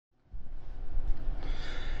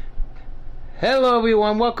Hello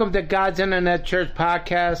everyone, welcome to God's Internet Church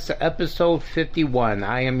Podcast, episode 51.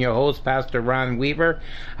 I am your host, Pastor Ron Weaver.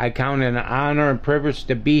 I count it an honor and privilege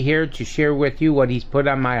to be here to share with you what He's put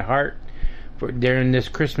on my heart during this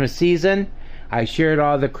Christmas season. I shared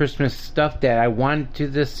all the Christmas stuff that I wanted to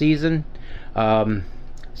this season.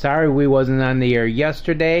 Sorry we wasn't on the air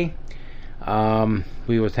yesterday.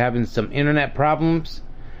 We was having some internet problems,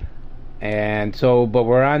 but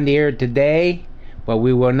we're on the air today. But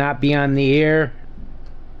we will not be on the air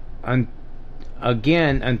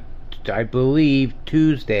again, I believe,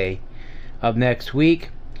 Tuesday of next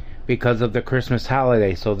week because of the Christmas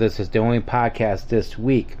holiday. So this is the only podcast this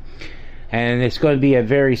week. And it's going to be a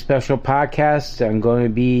very special podcast. I'm going to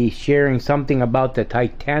be sharing something about the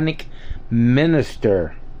Titanic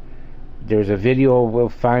minister. There's a video we'll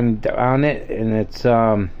find on it, and it's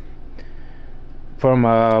from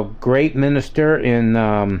a great minister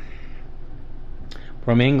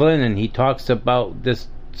from England, and he talks about this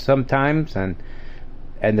sometimes, and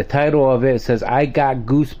the title of it says, I got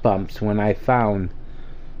goosebumps when I found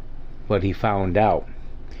what he found out.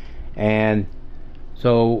 And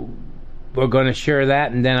so we're going to share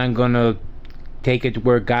that, and then I'm going to take it to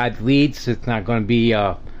where God leads. It's not going to be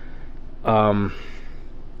a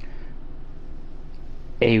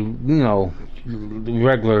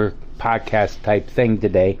regular podcast type thing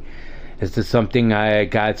today. This is something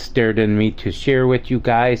God stirred in me to share with you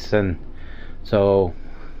guys, and so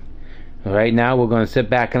right now we're going to sit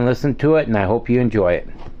back and listen to it, and I hope you enjoy it.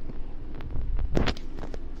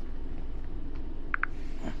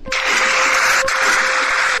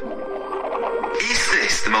 Is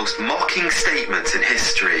this the most mocking statement in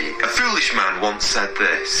history? A foolish man once said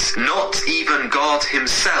this: not even God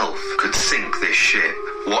himself could sink this ship.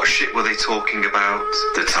 What ship were they talking about?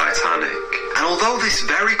 The Titanic. And although this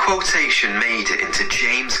very quotation made it into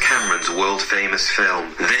James Cameron's world-famous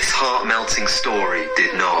film, this heart-melting story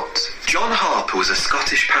did not. John Harper was a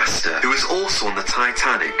Scottish pastor who was also on the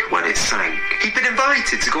Titanic when it sank. He'd been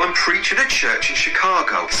invited to go and preach at a church in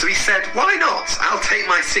Chicago, so he said, why not? I'll take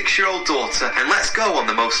my 6-year-old daughter and let's go on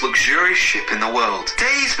the most luxurious ship in the world.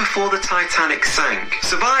 Days before the Titanic sank,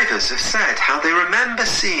 survivors have said how they remember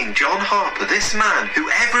seeing John Harper, this man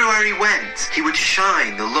who everywhere he went, he would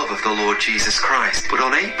shine the love of the Lord Jesus Christ. But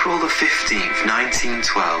on April the 15th,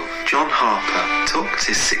 1912, John Harper tucked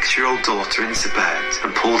his 6-year-old daughter into bed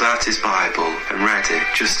and pulled out his Bible and read it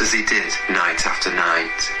just as he did night after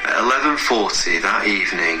night. At 11:40 that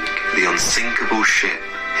evening, the unsinkable ship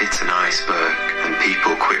hit an iceberg, and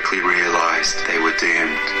people quickly realised they were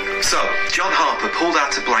doomed. So, John Harper pulled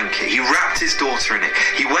out a blanket, he wrapped his daughter in it,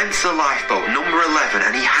 he went to the lifeboat number 11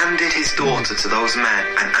 and he handed his daughter to those men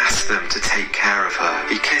and asked them to take care of her.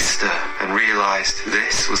 He kissed her and realised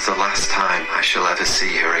this was the last time I shall ever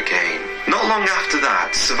see her again. Not long after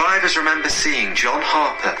that, survivors remember seeing John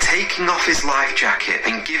Harper taking off his life jacket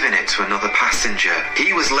and giving it to another passenger.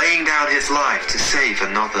 He was laying down his life to save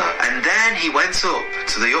another. And then he went up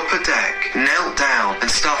to the upper deck, knelt down and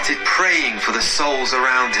started praying for the souls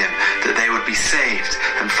around him that they would be saved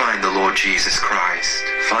and find the Lord Jesus Christ.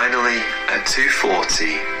 Finally, at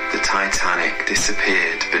 2:40, the Titanic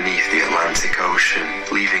disappeared beneath the Atlantic Ocean,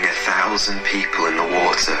 leaving 1,000 people in the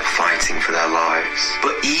water fighting for their lives.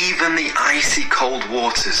 But even the icy cold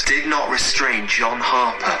waters did not restrain John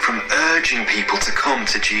Harper from urging people to come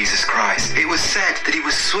to Jesus Christ. It was said that he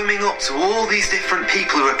was swimming up to all these different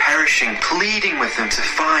people who were perishing, pleading with them to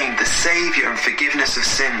find the Saviour and forgiveness of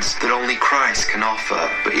sins that only Christ can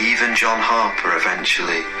offer. But even John Harper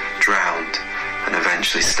eventually drowned and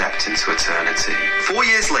eventually stepped into eternity. 4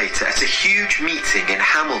 years later, at a huge meeting in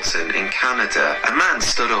Hamilton in Canada, a man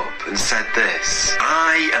stood up and said this: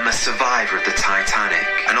 I am a survivor of the Titanic,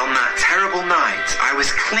 and on that terrible night I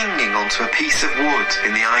was clinging onto a piece of wood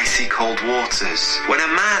in the icy cold waters when a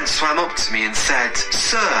man swam up to me and said,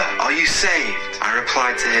 Sir, are you saved? I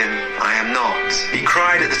replied to him, I am not. He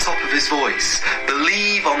cried at the top of his voice,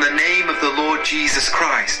 Believe on the name of the Lord Jesus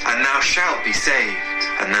Christ, and thou shalt be saved.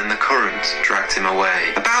 And then the current dragged him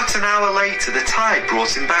away. About an hour later, the tide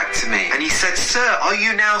brought him back to me, and he said, Sir, are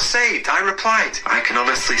you now saved? I replied, I can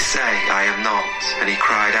honestly say I am not. And he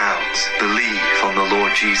cried out, Believe on the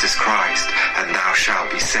Lord Jesus Christ, and thou shalt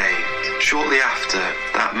be saved. Shortly after,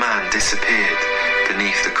 that man disappeared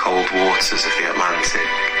beneath the cold waters of the Atlantic.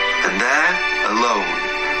 And there,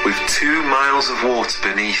 alone, with 2 miles of water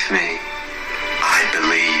beneath me, I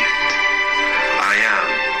believed. I am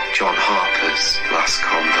John Harper's last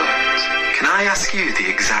convert. can I ask you the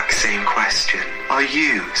exact same question? Are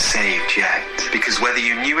you saved yet? Because whether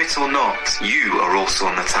you knew it or not, you are also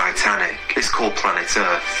on the Titanic. It's called planet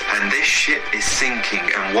Earth, and this ship is sinking,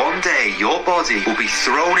 and one day your body will be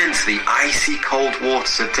thrown into the icy cold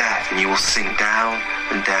waters of death, and you will sink down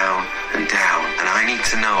and down and down. And I need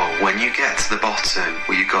to know, when you get to the bottom,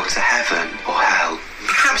 will you go to heaven or hell?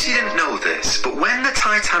 Perhaps you didn't know this, but when the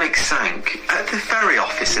Titanic sank, at the ferry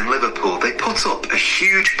office in Liverpool, they put up a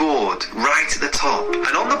huge board right at the top.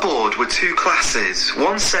 And on the board were two classes.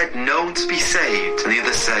 One said known to be saved, and the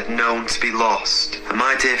other said known to be lost. And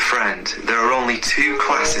my dear friend, there are only two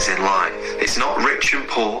classes in life. It's not rich and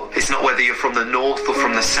poor. It's not whether you're from the north or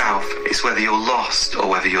from the south. It's whether you're lost or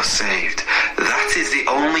whether you're saved. That is the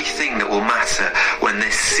only thing that will matter when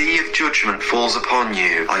this sea of judgment falls upon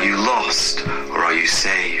you. Are you lost or are you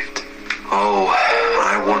saved? Oh,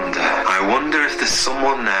 I wonder if there's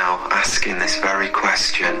someone now asking this very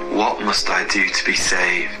question. What must I do to be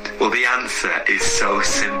saved? Well, the answer is so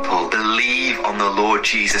simple. Believe on the Lord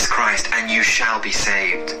Jesus Christ and you shall be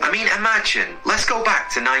saved. I mean, imagine, let's go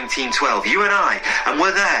back to 1912, you and I, and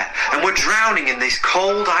we're there, and we're drowning in these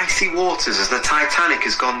cold, icy waters as the Titanic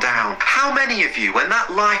has gone down. How many of you, when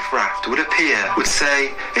that life raft would appear, would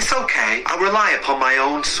say, it's okay, I'll rely upon my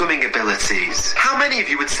own swimming abilities? How many of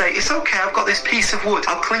you would say, it's okay, I've got this piece of wood,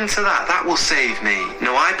 I'll cling to that, that will save me?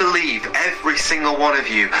 No, I believe every single one of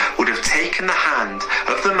you would have taken the hand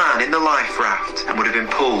of the man in the life raft and would have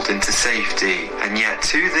been pulled into safety. And yet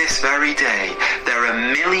to this very day, there are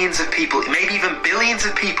millions of people, maybe even billions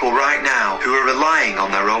of people right now, who are relying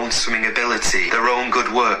on their own swimming ability, their own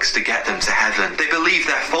good works to get them to heaven. They believe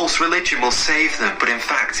their false religion will save them, but in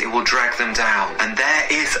fact it will drag them down. And there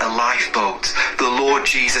is a lifeboat, the Lord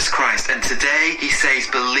Jesus Christ, and today he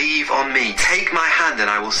says, believe on me, take my hand and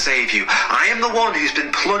I will save you. I am the one who's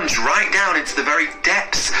been plunged right down into the very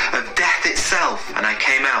depths of death itself, and I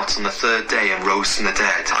came out on the third day and rose from the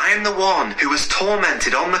dead. I am the one who was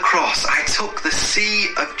tormented on the cross. I took the sea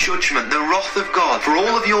of judgment, the wrath of God, for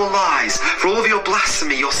all of your lies, for all of your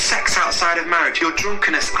blasphemy, your sex outside of marriage, your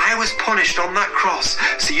drunkenness. I was punished on that cross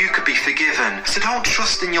so you could be forgiven. So don't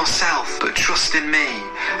trust in yourself, but trust in me,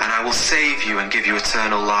 and I will save you and give you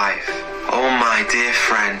eternal life. Oh my dear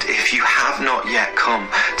friend, if you have not yet come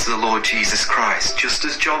to the Lord Jesus Christ, just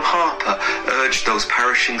as John Harper urged those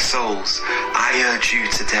perishing souls, I urge you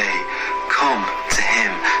today, come to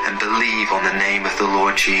him and believe on the name of the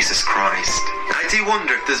Lord Jesus Christ. I do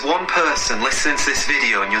wonder if there's one person listening to this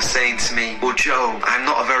video and you're saying to me, well Joe, I'm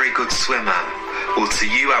not a very good swimmer. Well, to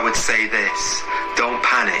you I would say this, don't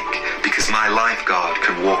panic, because my lifeguard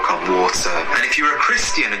can walk on water. And if you're a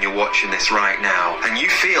Christian and you're watching this right now, and you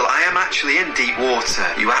feel I am actually in deep water,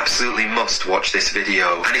 you absolutely must watch this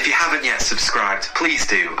video. And if you haven't yet subscribed, please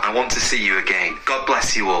do. I want to see you again. God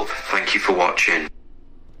bless you all. Thank you for watching.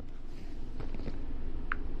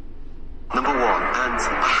 Number one, and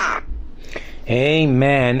perhaps...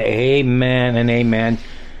 Amen, amen, and amen.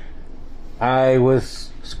 I was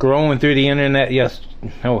scrolling through the internet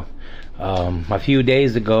a few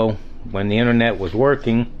days ago when the internet was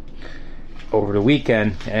working over the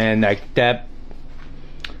weekend, and that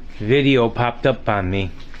video popped up on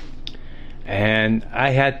me, and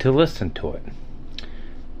I had to listen to it.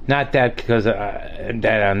 Not that because that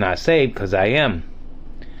I'm not saved, because I am,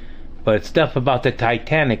 but stuff about the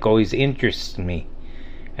Titanic always interests me,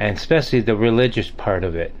 and especially the religious part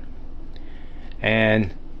of it.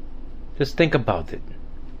 And just think about it.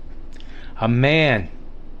 A man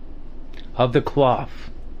of the cloth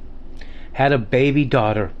had a baby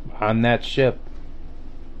daughter on that ship.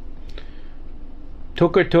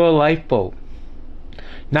 Took her to a lifeboat,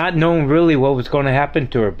 not knowing really what was going to happen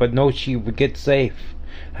to her, but know she would get safe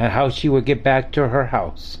and how she would get back to her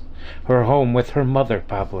house, her home with her mother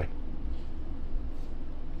probably.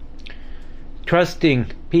 Trusting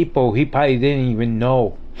people he probably didn't even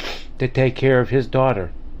know to take care of his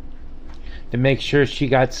daughter, to make sure she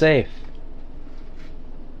got safe.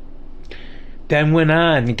 Then went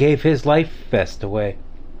on and gave his life vest away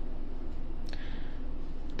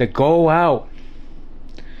to go out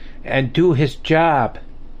and do his job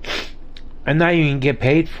and not even get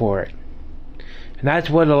paid for it. And that's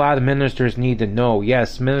what a lot of ministers need to know.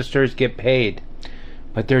 Yes, ministers get paid,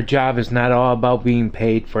 but their job is not all about being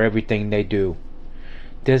paid for everything they do.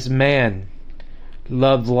 This man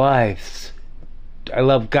loved lives. I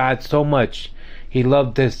love God so much. He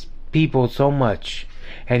loved this people so much.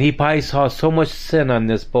 And he probably saw so much sin on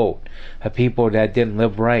this boat of people that didn't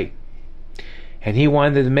live right. And he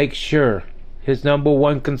wanted to make sure, his number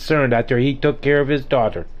one concern after he took care of his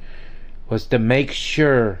daughter was to make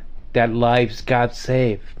sure that lives got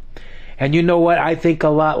saved. And you know what? I think a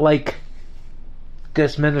lot like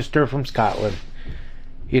this minister from Scotland.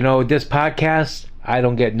 You know, this podcast, I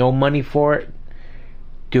don't get no money for it.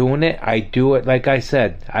 Doing it, I do it like I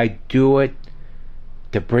said. I do it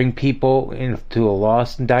to bring people into a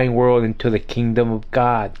lost and dying world into the kingdom of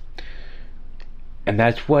God. And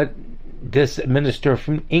that's what this minister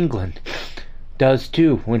from England does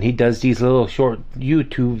too when he does these little short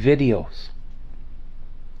YouTube videos.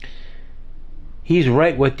 He's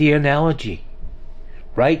right with the analogy.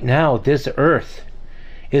 Right now, this earth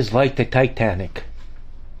is like the Titanic.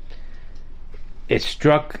 It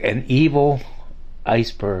struck an evil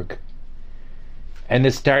iceberg, and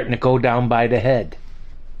it's starting to go down by the head.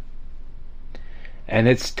 And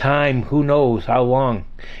it's time, who knows how long.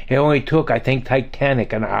 It only took, I think,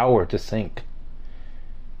 Titanic an hour to sink.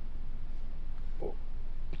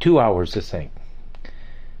 2 hours to sink.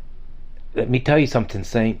 Let me tell you something,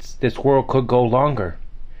 saints. This world could go longer.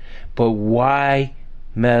 But why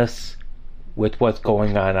mess with what's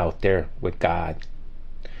going on out there with God?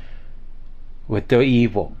 With the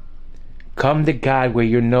evil. Come to God where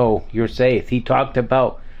you know you're safe. He talked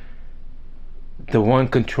about the one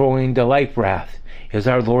controlling the life raft is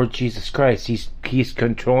our Lord Jesus Christ. He's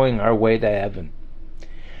controlling our way to heaven.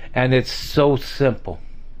 And it's so simple.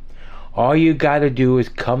 All you got to do is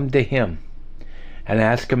come to Him and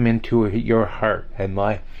ask Him into your heart and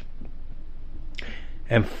life.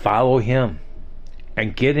 And follow Him.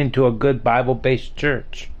 And get into a good Bible-based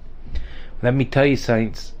church. Let me tell you,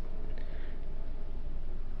 saints,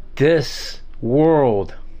 this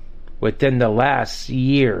world within the last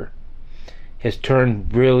year has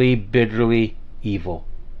turned really bitterly evil.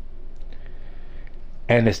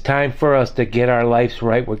 And it's time for us to get our lives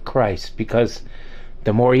right with Christ, because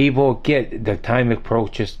the more evil it gets, the time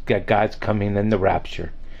approaches that God's coming in the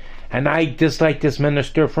rapture. And I dislike this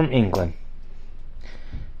minister from England.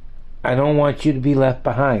 I don't want you to be left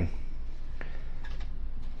behind.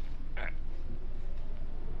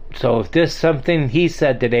 So if this is something he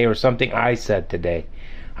said today or something I said today,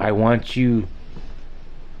 I want you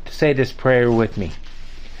to say this prayer with me.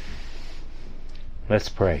 Let's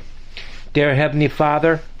pray. Dear Heavenly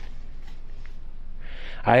Father,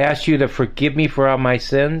 I ask you to forgive me for all my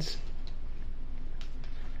sins.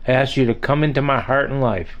 I ask you to come into my heart and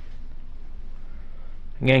life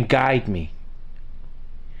and guide me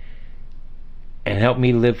and help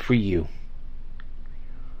me live for you.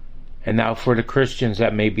 And now for the Christians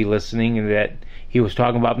that may be listening and that he was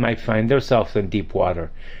talking about might find themselves in deep water,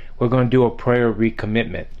 we're going to do a prayer of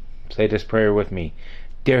recommitment. Say this prayer with me.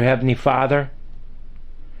 Dear Heavenly Father,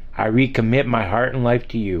 I recommit my heart and life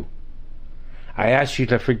to you. I ask you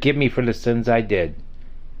to forgive me for the sins I did.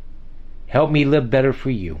 Help me live better for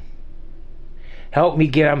you. Help me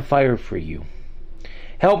get on fire for you.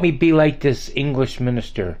 Help me be like this English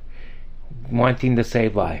minister wanting to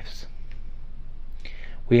save lives.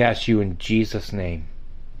 We ask you in Jesus' name.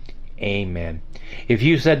 Amen. If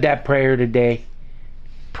you said that prayer today,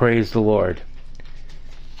 praise the Lord.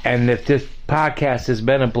 And if this podcast has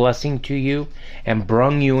been a blessing to you and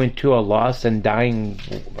brung you into a lost and dying,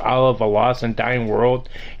 out of a lost and dying world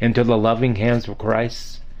into the loving hands of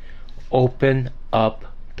Christ, open up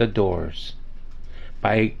the doors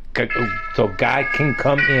so God can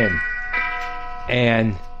come in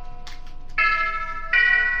and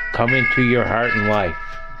come into your heart and life,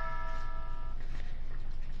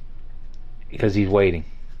 because He's waiting.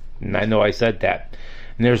 And I know I said that.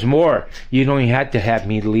 And there's more. You don't even have to have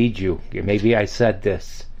me lead you. Maybe I said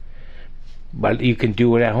this, but you can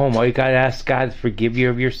do it at home. All you got to ask God to forgive you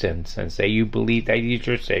of your sins and say you believe that He's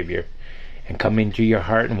your Savior and come into your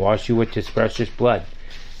heart and wash you with His precious blood.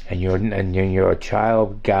 And you're a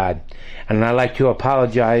child of God. And I'd like to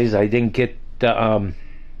apologize. I didn't get the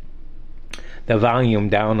volume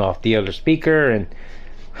down off the other speaker, and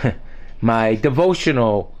my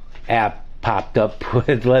devotional app popped up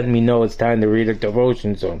with letting me know it's time to read a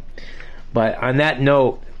devotion zone. But on that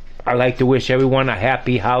note, I'd like to wish everyone a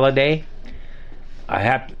happy holiday.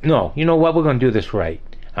 You know what? We're going to do this right.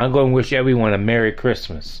 I'm going to wish everyone a Merry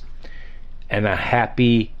Christmas and a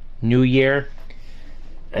Happy New Year.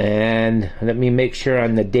 And let me make sure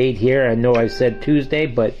on the date here. I know I said Tuesday,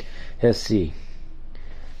 but let's see.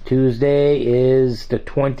 Tuesday is the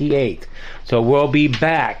 28th. So we'll be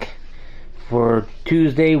back for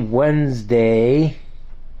Tuesday, Wednesday,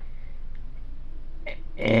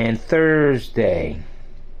 and Thursday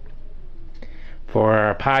for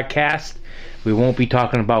our podcast. We won't be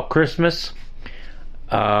talking about Christmas.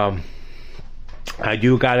 I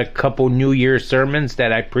do got a couple New Year's sermons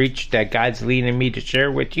that I preached that God's leading me to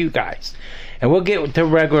share with you guys. And we'll get to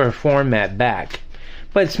regular format back.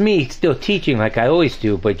 But it's me still teaching like I always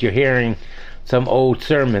do, but you're hearing some old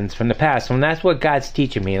sermons from the past. And that's what God's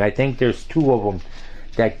teaching me. And I think there's two of them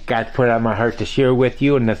that God put on my heart to share with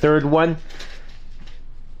you. And the third one,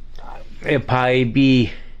 it'll probably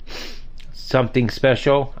be something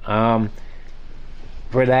special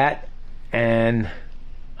for that. And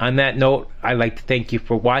on that note, I'd like to thank you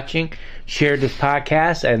for watching. Share this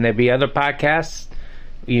podcast, and there'll be other podcasts,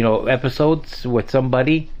 episodes with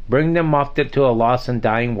somebody. Bring them off to a lost and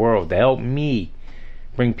dying world to help me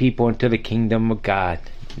bring people into the kingdom of God.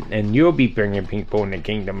 And you'll be bringing people in the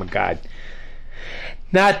kingdom of God.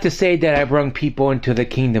 Not to say that I bring people into the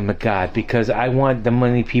kingdom of God, because I want the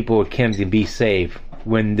many people of Kim to be saved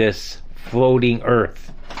when this floating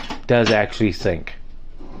earth does actually sink.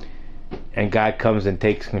 And God comes and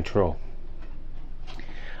takes control.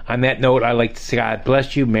 On that note, I'd like to say God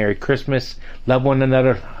bless you. Merry Christmas. Love one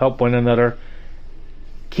another. Help one another.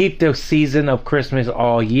 Keep the season of Christmas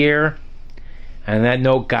all year. On that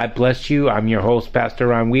note, God bless you. I'm your host, Pastor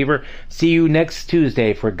Ron Weaver. See you next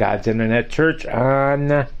Tuesday for God's Internet Church on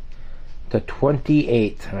the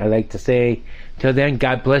 28th. I'd like to say, till then,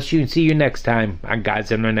 God bless you, and see you next time on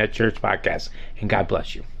God's Internet Church podcast. And God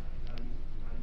bless you.